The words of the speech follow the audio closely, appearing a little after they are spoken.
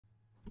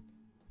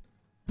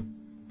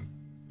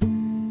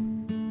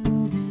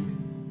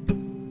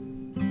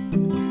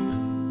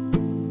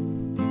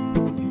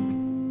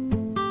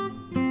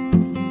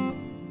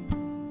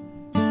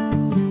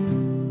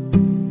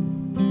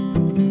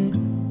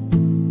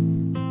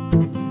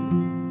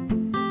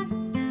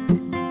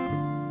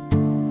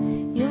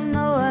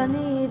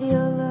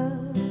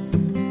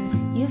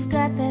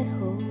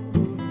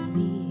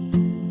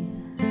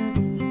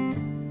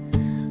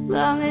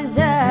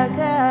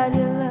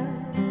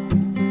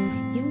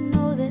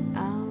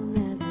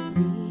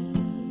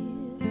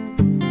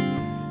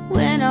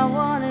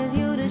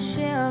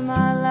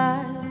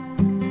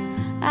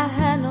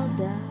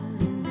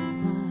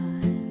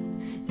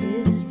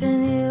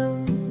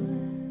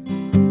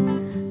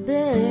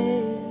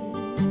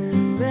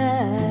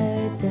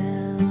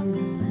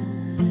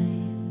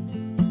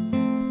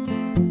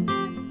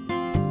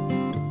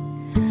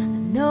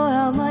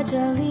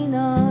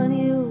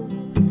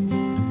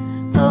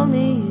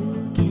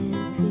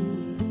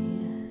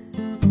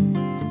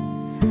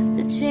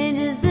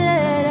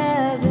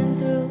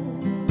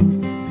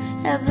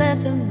have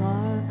left a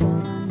mark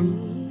on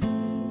me.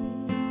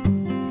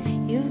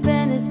 You've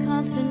been as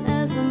constant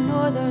as the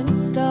northern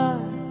star,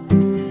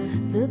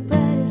 the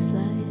brightest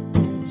light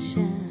that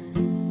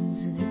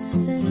shines, and it's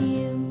been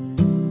you,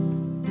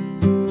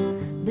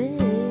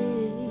 babe,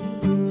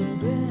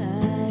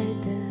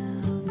 right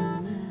down the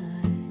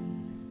line.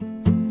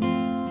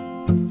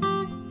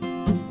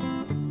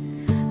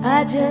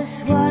 I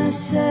just wanna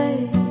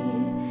say,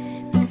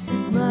 this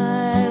is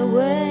my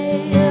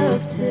way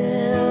of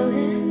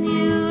telling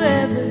you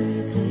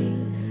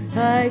everything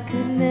I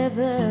could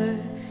never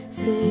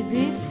say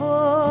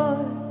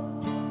before.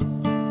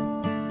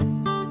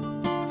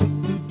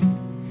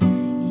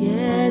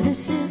 Yeah,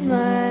 this is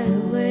my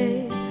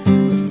way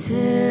of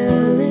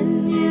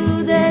telling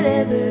you that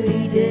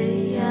every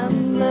day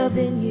I'm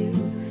loving you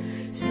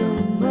so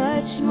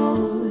much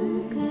more,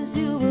 'cause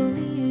you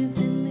believed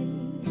in me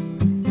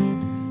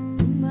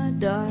in my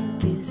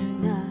darkest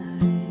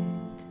night.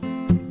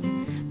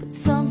 But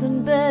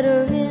something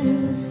better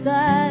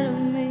inside of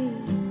me,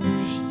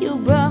 you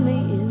brought me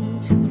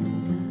into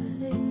the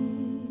light.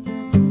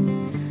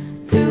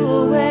 Threw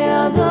away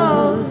all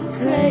those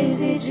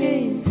crazy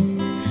dreams,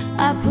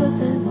 I put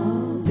them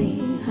all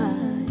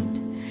behind,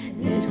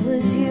 and it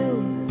was you,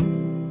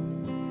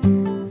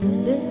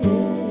 babe,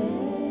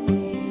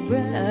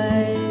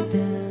 right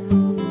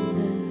down the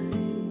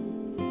line.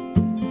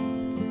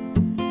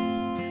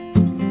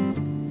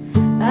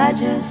 I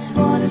just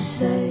wanna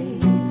say,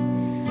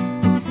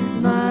 this is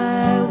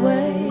my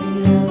way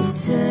of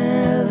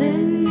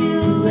telling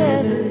you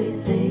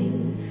everything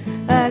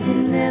I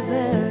could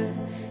never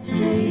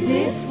say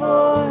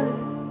before.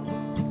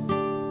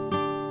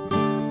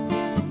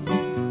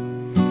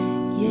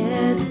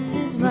 This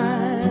is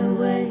my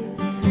way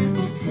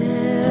of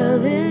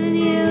telling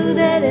you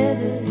that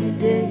every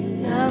day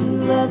I'm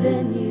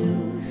loving you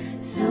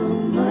so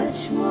much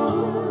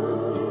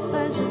more. If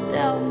I should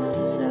doubt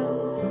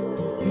myself,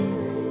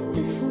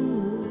 if I'm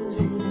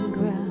losing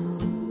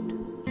ground,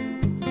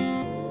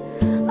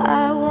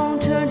 I won't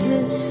turn to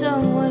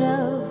someone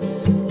else,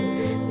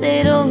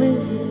 they'd only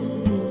let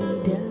me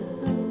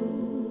down.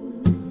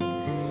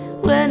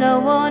 When I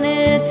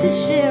wanted to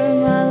share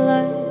my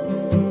life,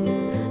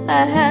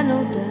 I had no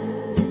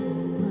doubt in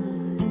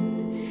mind.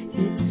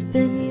 It's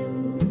been you,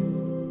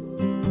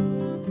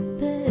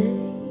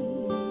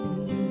 babe,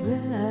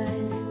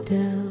 right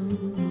down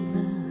the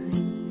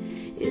line.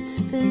 It's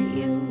been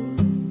you.